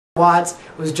Watts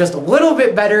was just a little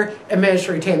bit better and managed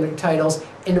to retain their titles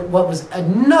in what was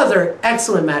another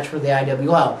excellent match for the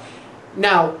IWL.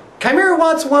 Now, Chimera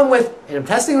Watts won with, and I'm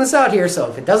testing this out here, so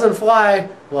if it doesn't fly,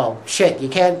 well, shit, you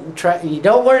can't try, you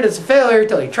don't learn it's a failure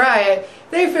until you try it.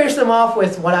 They finished them off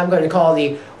with what I'm going to call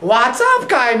the "What's up,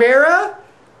 Chimera?"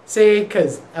 See,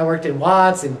 because I worked in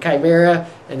Watts and Chimera,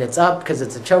 and it's up because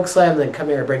it's a choke slam, then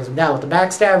Chimera brings them down with the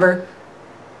backstabber.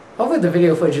 Hopefully the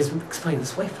video footage is explaining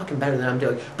this way fucking better than I'm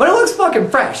doing. But it looks fucking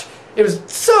fresh. It was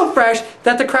so fresh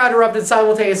that the crowd erupted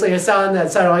simultaneously. A sound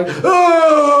that sounded like,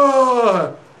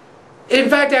 "Oh!" In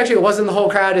fact, actually, it wasn't the whole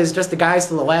crowd. It was just the guys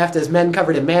to the left as men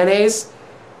covered in mayonnaise.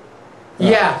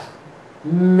 Yeah.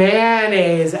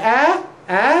 Mayonnaise.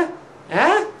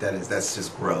 That's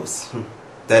just gross.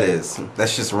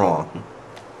 That's just wrong.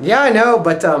 Yeah, I know,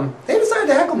 but they decided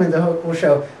to heckle me the whole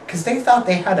show because they thought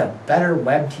they had a better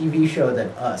web TV show than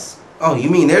us. Oh,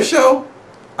 you mean their show?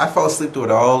 I fall asleep to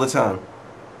it all the time.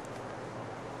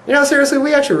 You know, seriously,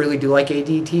 we actually really do like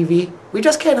ADTV. We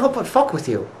just can't help but fuck with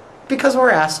you because we're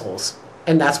assholes,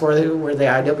 and that's where we're the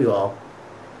IWL.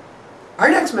 Our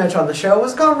next match on the show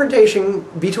was a confrontation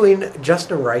between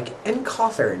Justin Reich and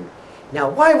Cawthorn. Now,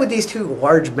 why would these two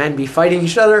large men be fighting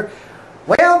each other?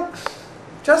 Well,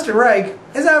 Justin Reich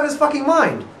is out of his fucking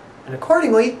mind, and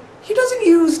accordingly, he doesn't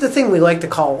use the thing we like to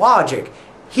call logic.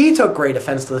 He took great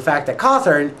offense to the fact that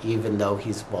Cawthorn, even though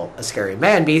he's, well, a scary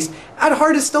man-beast, at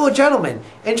heart is still a gentleman,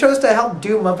 and chose to help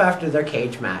do him up after their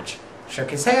cage match. Shook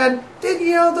his hand, did,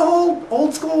 you know, the whole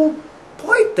old-school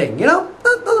polite thing, you know?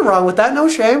 Nothing wrong with that, no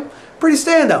shame. Pretty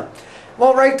stand-up.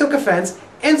 Well, Reich took offense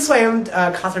and slammed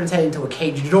Cawthorn's head into a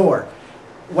cage door.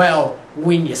 Well,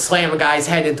 when you slam a guy's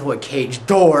head into a cage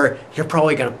door, you're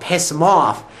probably going to piss him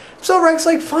off. So Reich's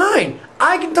like, fine,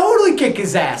 I can totally kick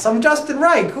his ass. I'm Justin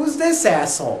Reich. Who's this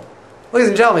asshole? Ladies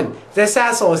and gentlemen, this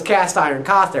asshole is Cast Iron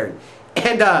Cawthorn.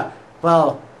 And,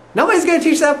 well, nobody's going to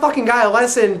teach that fucking guy a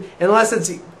lesson unless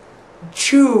it's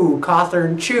chew,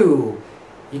 Cawthorn, chew.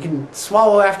 You can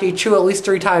swallow after you chew at least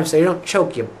 3 times so you don't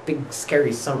choke, you big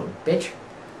scary son of a bitch.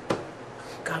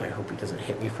 God, I hope he doesn't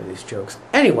hit me for these jokes.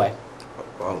 Anyway.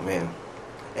 Oh, man.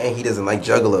 And he doesn't like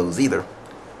juggalos either.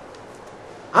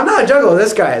 I'm not a juggalo,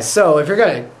 this guy is, so if you're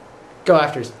going to go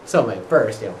after somebody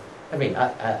first, you know, I mean,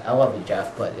 I love you,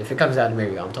 Jeff, but if it comes down to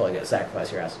me, I'm totally going to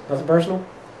sacrifice your ass. Nothing personal?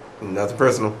 Nothing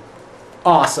personal.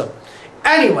 Awesome.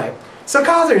 Anyway, so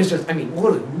Cawthorn is just, I mean,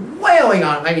 literally wailing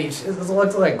on him. I mean, it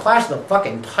looks like Clash of the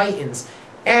fucking Titans.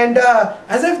 And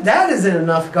as if that isn't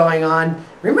enough going on,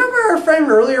 remember our friend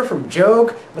earlier from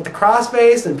Joke with the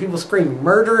crossface and people screaming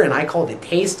murder and I called it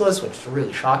tasteless, which is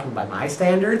really shocking by my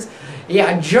standards?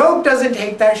 Yeah, Joke doesn't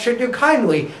take that shit too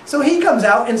kindly, so he comes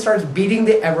out and starts beating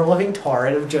the ever-loving tar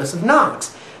out of Joseph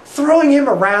Knox, throwing him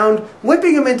around,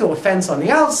 whipping him into a fence on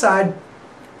the outside,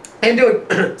 and doing,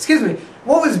 excuse me,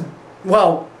 what was,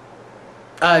 well,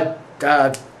 a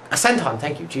senton,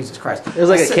 thank you, Jesus Christ. It was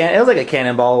like a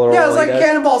cannonball or yeah, it was like a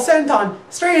cannonball senton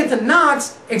straight into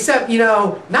Knox, except, you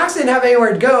know, Knox didn't have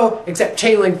anywhere to go except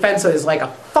chain link fence, so it's like a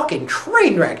fucking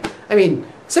train wreck. I mean,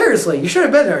 seriously, you should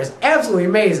have been there. It's absolutely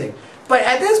amazing. But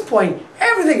at this point,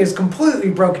 everything is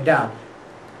completely broken down.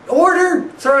 Order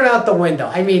thrown out the window.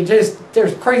 I mean, just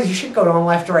there's crazy shit going on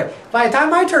left to right. By the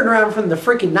time I turn around from the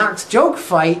freaking Knox Joke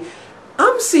fight,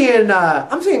 I'm seeing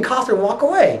Cawthorn walk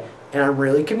away. And I'm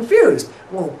really confused.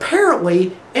 Well,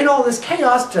 apparently, in all this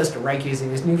chaos, Justin Reich,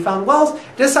 using his newfound wealth,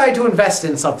 decided to invest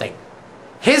in something.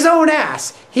 His own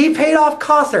ass. He paid off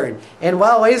Cawthorn. And,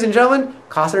 well, ladies and gentlemen,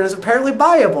 Cawthorn is apparently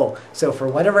buyable. So for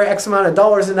whatever X amount of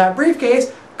dollars in that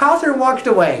briefcase, Cawthorn walked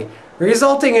away,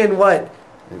 resulting in what,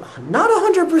 I'm not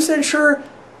 100% sure,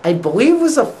 I believe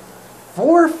was a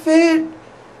forfeit,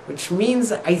 which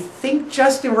means I think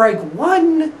Justin Reich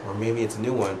won. Or maybe it's a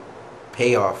new one.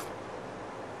 Payoff.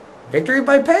 Victory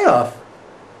by payoff.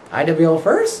 IWL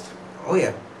first? Oh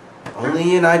yeah.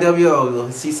 Only in IWL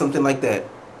you'll see something like that.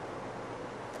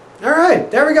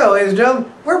 Alright, there we go, ladies and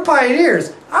gentlemen. We're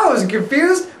pioneers. I wasn't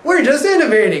confused. We're just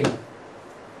innovating.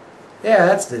 Yeah,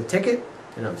 that's the ticket,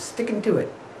 and I'm sticking to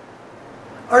it.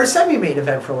 Our semi-main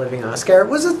event for Living Oscar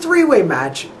was a 3-way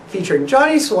match featuring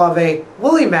Johnny Suave,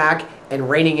 Willie Mack, and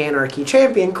reigning Anarchy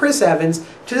champion Chris Evans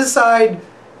to decide,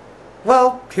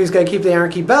 well, who's going to keep the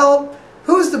Anarchy belt,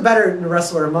 who's the better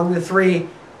wrestler among the 3,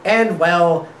 and,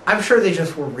 well, I'm sure they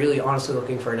just were really honestly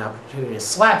looking for an opportunity to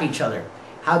slap each other.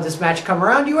 How'd this match come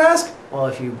around, you ask? Well,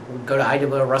 if you go to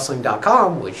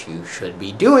IWWrestling.com, which you should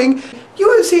be doing,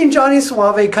 you have seen Johnny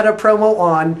Suave cut a promo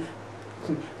on,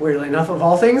 weirdly enough of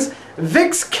all things,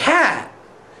 Vic's cat.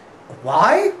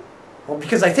 Why? Well,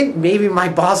 because I think maybe my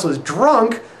boss was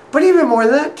drunk, But even more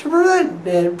than that,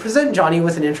 to present Johnny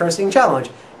with an interesting challenge.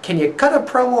 Can you cut a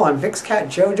promo on Vic's cat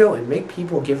JoJo and make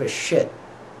people give a shit?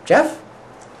 Jeff?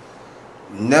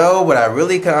 No, but I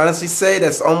really can honestly say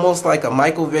that's almost like a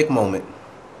Michael Vick moment.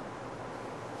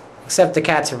 Except the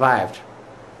cat survived.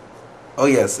 Oh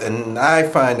yes, and I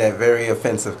find that very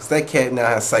offensive because that cat now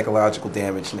has psychological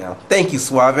damage now. Thank you,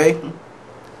 Suave.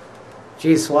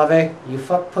 Geez, Suave, you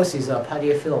fuck pussies up. How do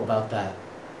you feel about that?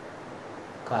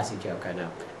 Classy joke, I know.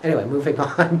 Anyway, moving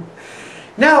on.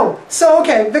 Now, so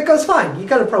okay, Vic goes fine. You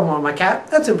got a promo on my cat.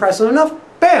 That's impressive enough.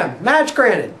 Bam! Match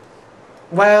granted.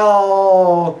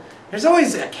 Well, there's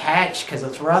always a catch because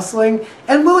it's wrestling.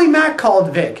 And Willie Mack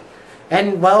called Vic.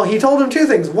 And, well, he told him two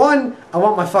things. One, I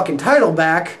want my fucking title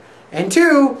back. And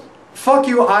two, fuck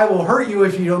you, I will hurt you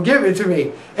if you don't give it to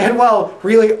me. And, well,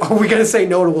 really, are we going to say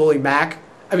no to Willie Mack?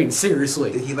 I mean,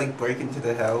 seriously. Did he like break into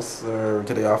the house or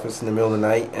to the office in the middle of the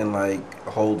night and like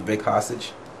hold Vic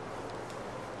hostage?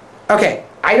 Okay,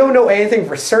 I don't know anything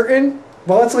for certain,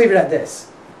 but let's leave it at this.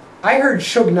 I heard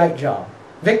Suge Knight job.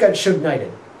 Vic got Suge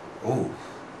Knighted. Ooh.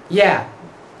 Yeah.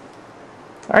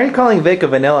 Are you calling Vic a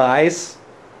Vanilla Ice?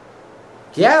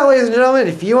 Yeah, ladies and gentlemen,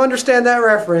 if you understand that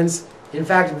reference, in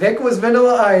fact, Vic was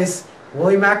Vanilla Ice,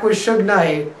 Willie Mack was Suge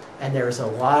Knight, and there was a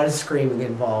lot of screaming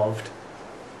involved.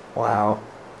 Wow.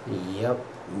 Yep.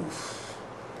 Oof.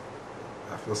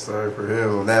 I feel sorry for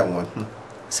him on that one.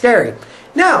 Scary.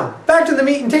 Now, back to the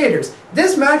meat and taters.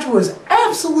 This match was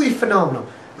absolutely phenomenal.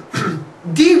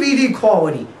 DVD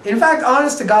quality. In fact,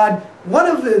 honest to God, one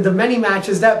of the many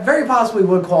matches that very possibly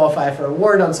would qualify for an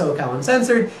award on SoCal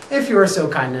Uncensored if you were so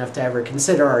kind enough to ever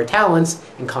consider our talents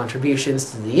and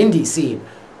contributions to the indie scene.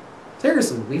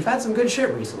 Seriously, we've had some good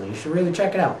shit recently. You should really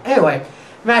check it out. Anyway,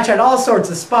 match had all sorts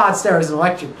of spots. There was an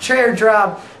electric chair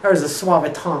drop. There was a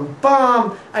Suaviton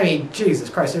bomb. I mean, Jesus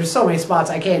Christ, there's so many spots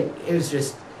I can't... It was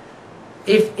just...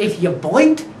 If you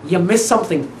blinked, you missed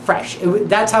something fresh.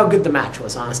 That's how good the match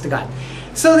was, honest to God.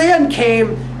 So the end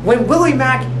came when Willie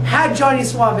Mack had Johnny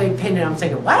Suave pinned, and I'm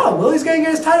thinking, wow, Willie's going to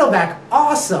get his title back.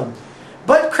 Awesome.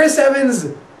 But Chris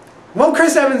Evans, well,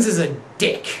 Chris Evans is a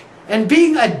dick. And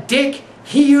being a dick,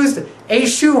 he used a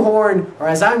shoehorn, or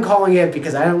as I'm calling it,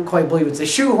 because I don't quite believe it's a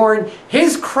shoehorn,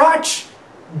 his crotch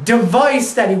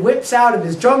device that he whips out of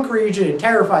his junk region and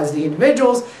terrifies the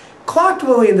individuals, clocked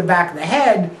Willie in the back of the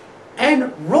head,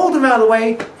 and rolled him out of the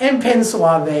way and pinned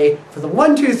Suave for the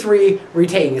 1-2-3,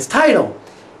 retaining his title.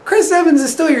 Chris Evans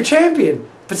is still your champion,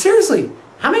 but seriously,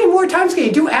 how many more times can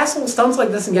you do asshole stunts like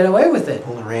this and get away with it?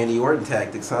 Pulling Randy Orton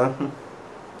tactics, huh?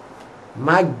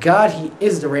 My God, he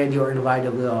is the Randy Orton of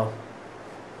IWO.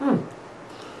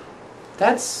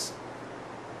 That's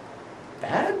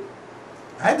bad?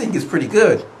 I think it's pretty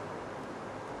good.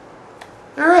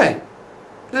 Alright,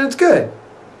 then it's good.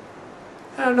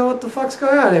 I don't know what the fuck's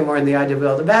going on anymore in the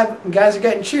IWL. The bad guys are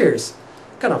getting cheers.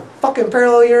 What kind of fucking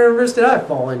parallel universe did I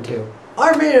fall into?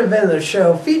 Our main event of the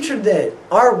show featured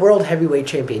our World Heavyweight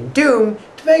Champion Doom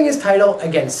defending his title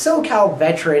against SoCal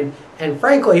veteran and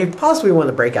frankly possibly one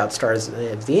of the breakout stars of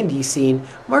the indie scene,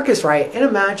 Marcus Wright, in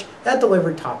a match that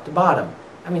delivered top to bottom.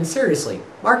 I mean, seriously,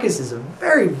 Marcus is a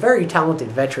very, very talented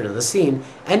veteran of the scene,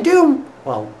 and Doom,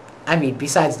 well, I mean,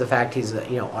 besides the fact he's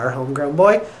our homegrown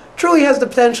boy, truly has the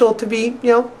potential to be,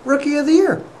 Rookie of the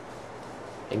Year.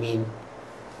 I mean,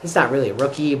 he's not really a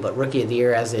rookie, but Rookie of the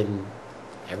Year as in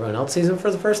everyone else sees him for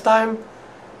the first time?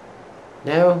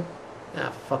 No?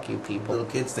 Ah, fuck you people. Little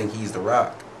kids think he's The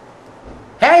Rock.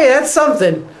 Hey, that's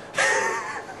something!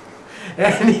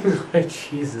 Anyway,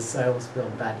 Jesus, I almost feel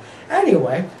bad.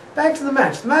 Anyway, back to the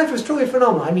match. The match was truly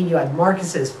phenomenal. I mean, you had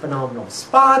Marcus's phenomenal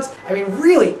spots. I mean,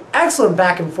 really excellent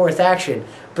back and forth action.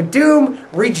 But Doom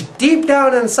reached deep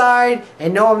down inside,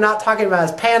 and no, I'm not talking about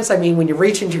his pants. I mean when you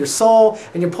reach into your soul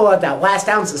and you pull out that last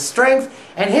ounce of strength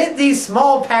and hit the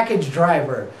small package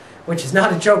driver, which is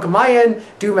not a joke on my end.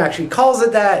 Doom actually calls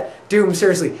it that. Doom,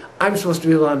 seriously, I'm supposed to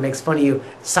be the one that makes fun of you.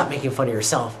 Stop making fun of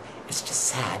yourself. It's just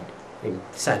sad. I mean,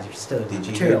 besides, you're still Did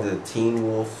you material. hear the Teen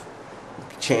Wolf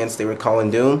chants they were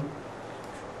calling Doom?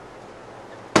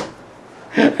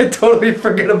 I totally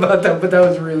forget about that, but that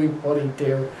was really funny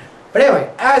too. But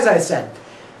anyway, as I said,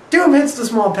 Doom hits the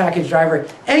small package driver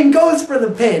and goes for the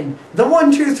pin. The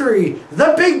 1-2-3,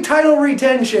 the big title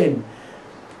retention.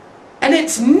 And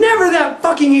it's never that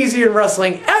fucking easy in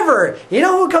wrestling, ever. You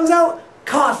know who comes out?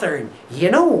 Cawthorn. You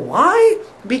know why?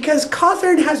 Because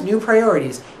Cawthorn has new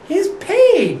priorities. He's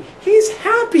paid. He's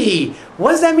happy.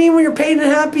 What does that mean when you're paid and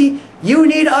happy? You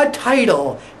need a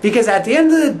title. Because at the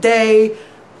end of the day,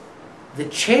 the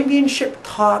championship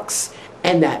talks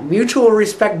and that mutual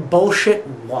respect bullshit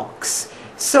walks.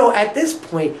 So at this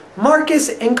point, Marcus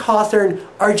and Cawthorn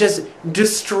are just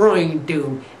destroying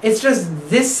Doom. It's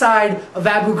just this side of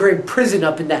Abu Ghraib prison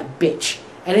up in that bitch.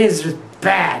 And it is just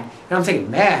bad. And I'm thinking,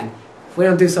 man, if we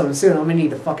don't do something soon, I'm gonna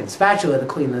need a fucking spatula to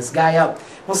clean this guy up.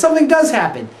 Well, something does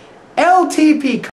happen. LTP